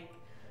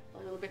a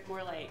little bit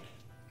more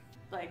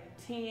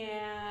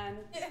tan.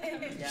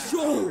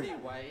 Yo. Pretty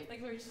white.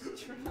 We're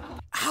just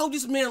How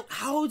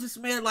is this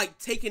man like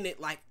taking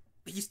it? Like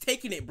he's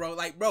taking it, bro.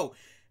 Like, bro,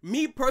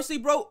 me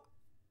personally, bro,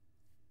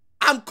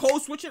 I'm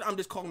code switching. I'm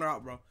just calling her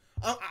out, bro.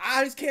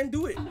 I just can't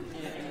do it.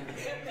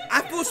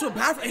 I feel so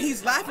bad for him. And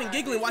he's laughing,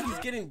 giggling while he's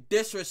getting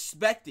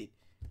disrespected.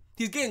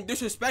 He's getting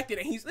disrespected,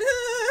 and he's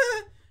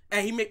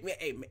and he make me.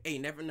 Hey,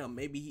 never know.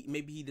 Maybe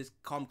he just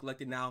calm,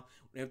 collected now.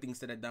 When everything's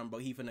said and done, bro.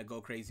 He finna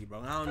go crazy, bro.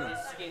 I don't know.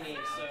 Skinny,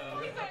 so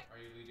are you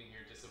leaving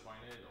here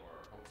disappointed or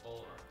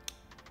hopeful? Or?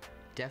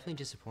 Definitely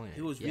disappointed.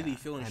 He was really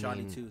feeling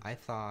shoddy too. I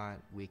thought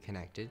we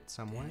connected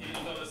somewhat. You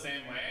feel the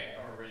same way,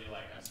 or were you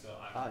like,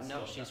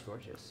 No, she's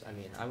gorgeous. I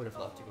mean, I would have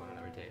loved to go on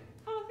another date.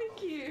 Oh,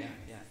 thank you.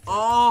 Yeah.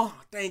 Oh,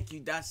 thank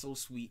you. That's so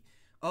sweet.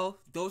 Oh,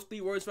 those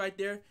 3 words right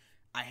there.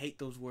 I hate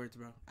those words,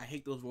 bro. I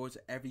hate those words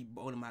with every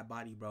bone in my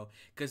body, bro.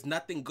 Because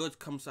nothing good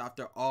comes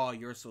after, "Oh,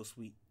 you're so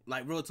sweet."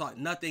 Like, real talk,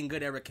 nothing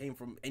good ever came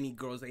from any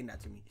girls saying that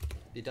to me.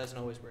 It doesn't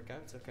always work out.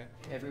 It's okay.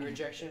 Every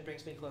rejection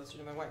brings me closer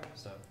to my wife.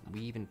 So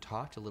we even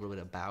talked a little bit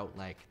about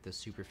the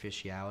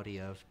superficiality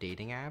of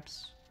dating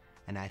apps,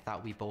 and I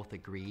thought we both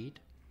agreed.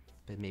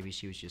 But maybe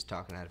she was just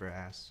talking out of her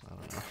ass. I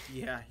don't know.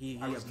 Yeah,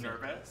 I was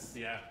nervous.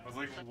 Yeah, I was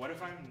like, what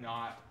if I'm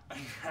not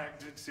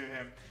attracted to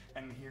him?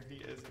 And here he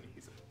is, and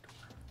he's adorable.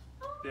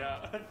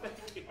 Yeah,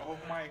 thank you. Oh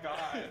my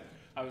god.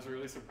 I was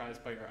really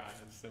surprised by your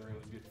eyes. They're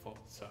really beautiful.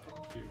 So,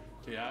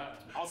 yeah.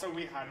 Also,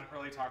 we hadn't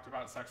really talked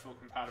about sexual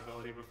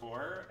compatibility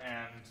before,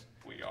 and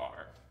we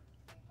are.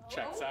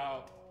 Checks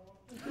out.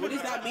 What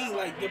does that mean?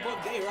 Like, they're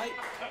both gay, right?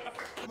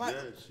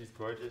 Yeah, she's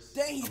gorgeous.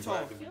 Dang, he's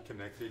tall. We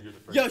connected. You're the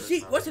first Yo,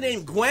 person what's her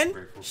name?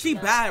 Gwen? She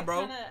bad,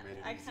 bro.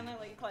 I kind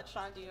of clutched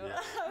onto you.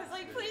 I was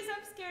like, please,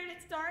 I'm scared.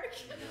 It's dark.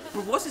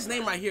 But what's his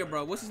name right here,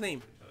 bro? What's his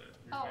name?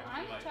 Oh,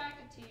 I'm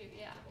attracted to you,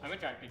 yeah. I'm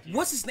attracted to you.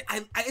 What's his name?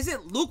 Is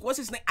it Luke? What's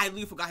his name? I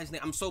literally forgot his name.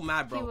 I'm so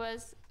mad, bro. He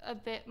was a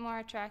bit more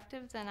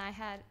attractive than I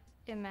had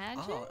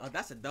imagined. Oh,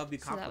 that's a W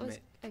compliment. So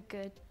that was a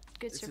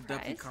good surprise. It's a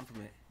W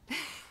compliment.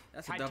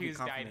 That's a W Tattoos,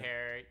 compliment. dyed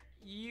hair.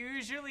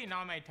 Usually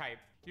not my type.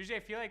 Usually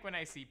I feel like when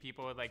I see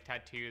people with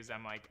tattoos,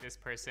 I'm like, this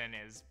person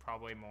is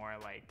probably more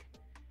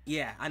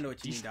Yeah, I know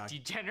what you mean, dog.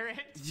 Degenerate.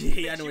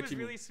 Yeah, I know what you mean. She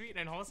was really sweet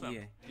and wholesome.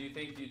 Yeah. Do you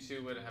think you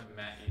two would have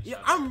met each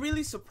other? I'm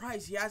really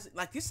surprised he has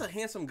this is a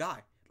handsome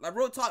guy. Like,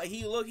 real talk,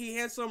 he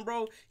handsome,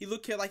 bro. He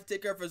look like he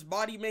take care of his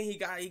body, man. He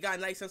got a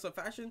nice sense of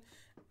fashion.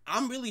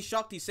 I'm really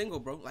shocked he's single,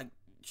 bro. Like,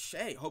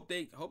 hey, hope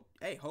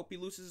he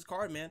loses his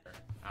card, man.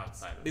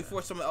 Outside of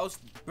before someone else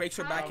breaks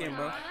her back in,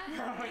 bro.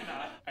 Probably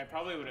not. I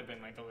probably would have been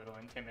a little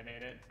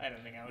intimidated. I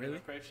don't think I would have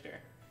approached her.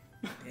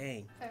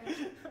 Dang. Fair.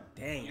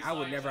 Dang, You I saw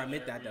would each never other,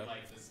 admit that were you though.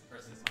 like, this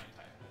person's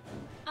my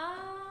type.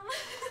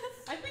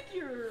 I think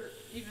you're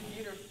even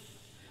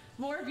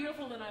more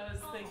beautiful than I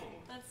was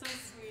thinking. That's so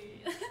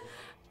sweet.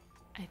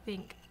 I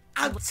think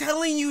I'm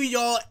telling you,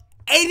 y'all.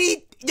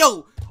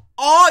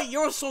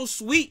 You're so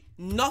sweet.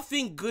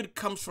 Nothing good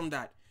comes from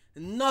that.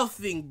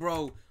 Nothing,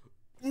 bro.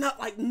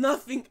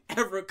 Nothing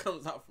ever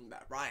comes out from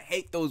that, bro. I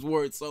hate those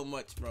words so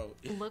much, bro.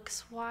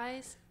 Looks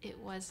wise, it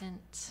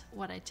wasn't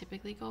what I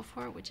typically go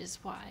for, which is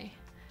why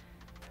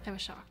I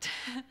was shocked.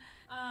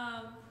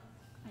 I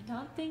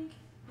don't think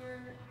you're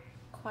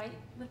quite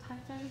the type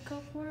I would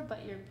go for,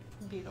 but you're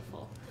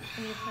beautiful.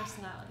 And your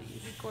personality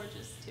is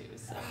gorgeous too,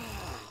 so.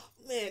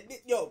 Man,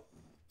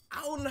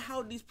 I don't know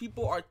how these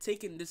people are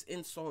taking this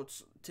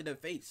insults to the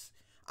face.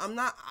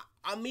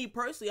 Me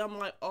personally, I'm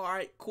like, all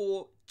right,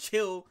 cool,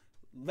 chill.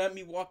 Let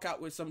me walk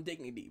out with some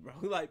dignity, bro.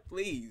 Like,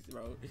 please,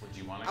 bro. Would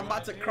you want to I'm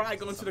about to cry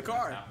going to the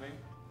car.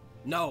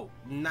 No,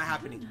 not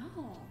happening.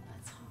 No,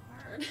 that's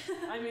hard.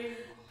 I mean,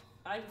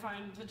 I'm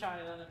fine to try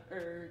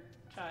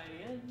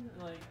it,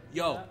 like.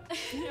 Yo.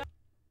 Yeah.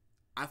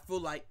 I feel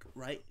like,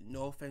 right,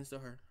 no offense to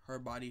her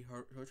body,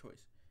 her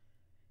choice.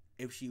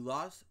 If she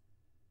lost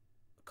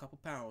a couple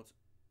pounds,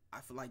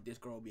 I feel like this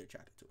girl will be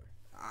attracted to her.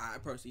 I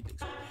personally think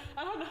so.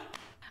 I don't know.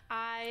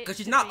 Because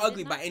she's not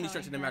ugly by any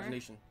stretch of the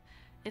imagination.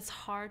 It's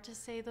hard to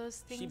say those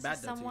things bad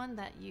to though, too. someone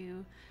that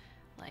you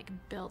like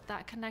built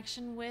that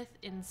connection with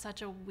in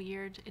such a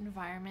weird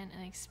environment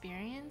and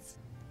experience.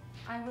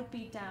 I would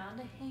be down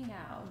to hang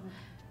out,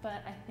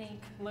 but I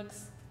think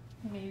looks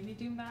maybe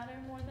do matter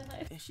more than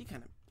I. And she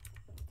kind of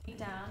Be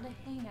down to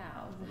hang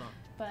out,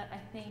 but I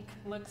think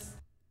looks.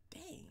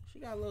 Dang, she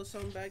got a little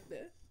something back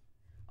there.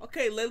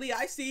 Okay, Lily,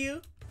 I see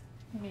you.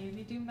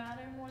 Maybe do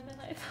matter more than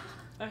I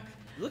thought.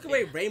 Look at the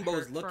way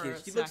Rainbow's hurt looking. for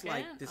a She looks second,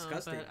 like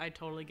disgusting. but I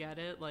totally get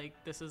it. Like,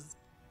 this is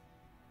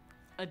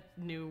a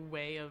new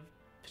way of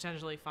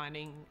potentially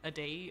finding a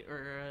date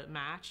or a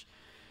match.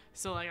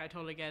 So, like, I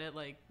totally get it.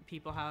 Like,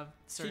 people have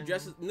certain She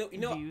dresses. No,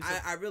 views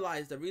I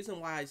realized the reason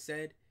why I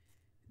said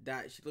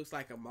that she looks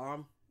like a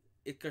mom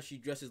is because she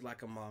dresses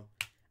like a mom.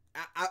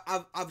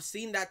 I've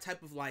seen that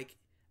type of like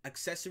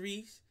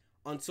accessories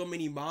on so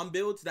many mom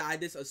builds that I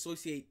just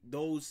associate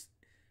those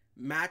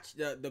match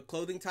the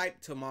clothing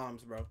type to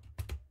moms, bro.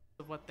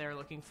 of what they're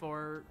looking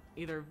for,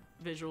 either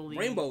visually.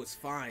 Rainbow is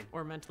fine.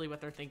 Or mentally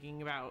what they're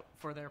thinking about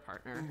for their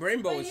partner.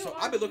 Rainbow is so.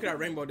 I've been looking at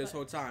Rainbow this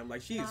whole time.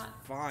 Like, she is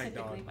fine,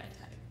 dog. Typically my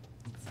type,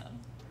 so.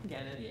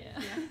 Get it?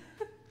 Yeah.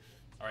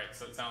 All right,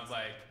 so it sounds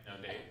like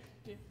no date.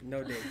 Yeah.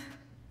 No date.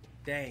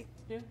 Dang.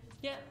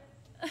 Yeah.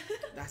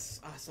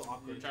 That's so You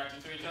awkward.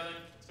 attracted to each other?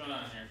 What's going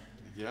on here?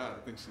 Yeah,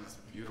 I think she's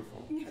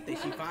beautiful. I think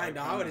she fine, dog.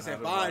 I kinda would have said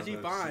had a fine. vibe She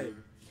that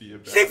fine. be a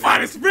bad She fine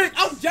lady. as frick.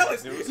 I'm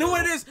jealous. It was You know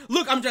what her. it is?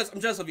 Look, I'm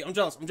jealous of you. I'm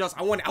jealous.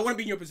 I want to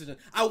be in your position.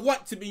 I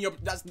want to be in your.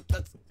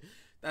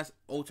 That's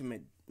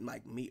ultimate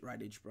like meat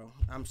rightage, bro.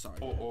 I'm sorry.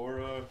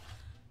 Aura.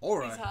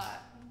 He's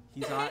hot.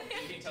 He's hot.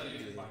 He can tell you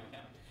his body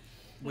count.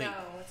 Wait. No,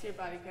 what's your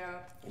body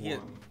count? Yeah.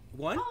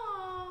 One?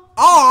 Aw.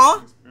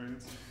 Aw.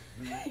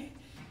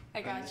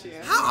 I got you.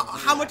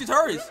 How much is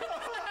hers?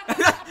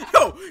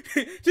 Yo,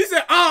 she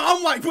said, "Oh."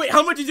 I'm like, wait,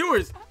 how much is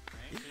yours?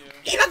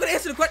 You're not gonna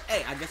answer the question.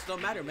 Hey, I guess it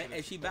don't matter, man.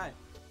 Hey, she bad.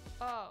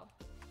 Oh,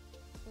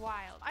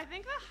 wild. I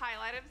think the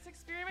highlight of this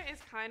experiment is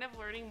kind of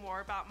learning more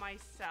about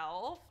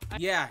myself.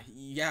 Yeah,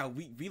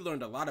 we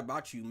learned a lot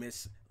about you,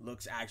 Miss.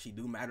 Looks actually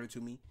do matter to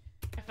me.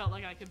 I felt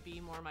like I could be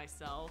more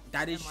myself.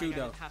 That is and, true, like,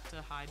 though. I didn't have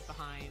to hide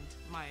behind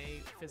my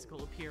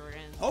physical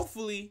appearance.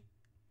 Hopefully,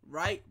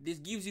 right? This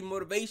gives you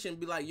motivation.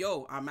 Be like,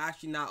 yo, I'm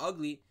actually not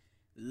ugly.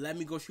 Let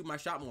me go shoot my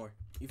shot more.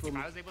 You feel If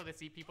me? I was able to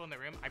see people in the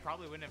room, I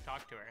probably wouldn't have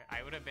talked to her.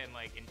 I would have been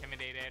like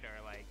intimidated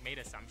or like made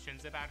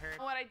assumptions about her.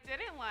 What I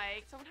didn't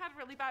like, someone had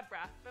really bad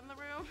breath in the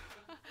room.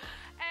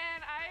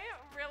 And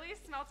I really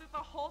smelt it the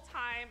whole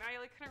time. I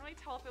like, couldn't really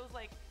tell if it was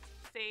like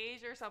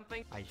sage or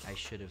something. I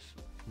should have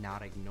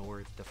not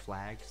ignored the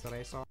flags that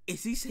I saw.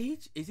 Is he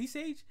Sage? Is he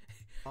Sage?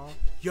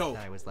 Yo.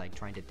 That I was like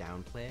trying to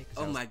downplay.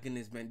 Oh my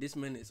goodness, man! This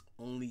man is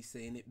only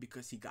saying it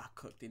because he got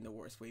cooked in the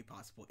worst way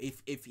possible.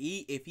 If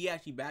he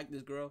actually backed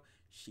this girl,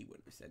 she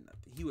wouldn't have said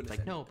nothing. He would have Like,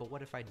 said no, nothing. but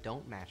what if I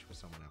don't match with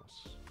someone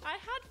else? I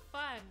had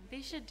fun.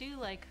 They should do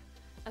like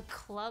a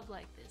club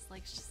like this,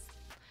 like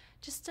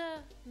just to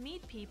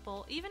meet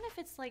people, even if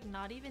it's like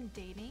not even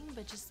dating,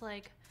 but just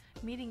like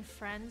meeting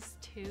friends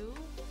too.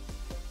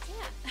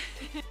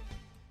 Yeah.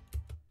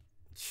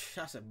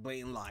 That's a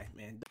blatant lie,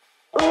 man.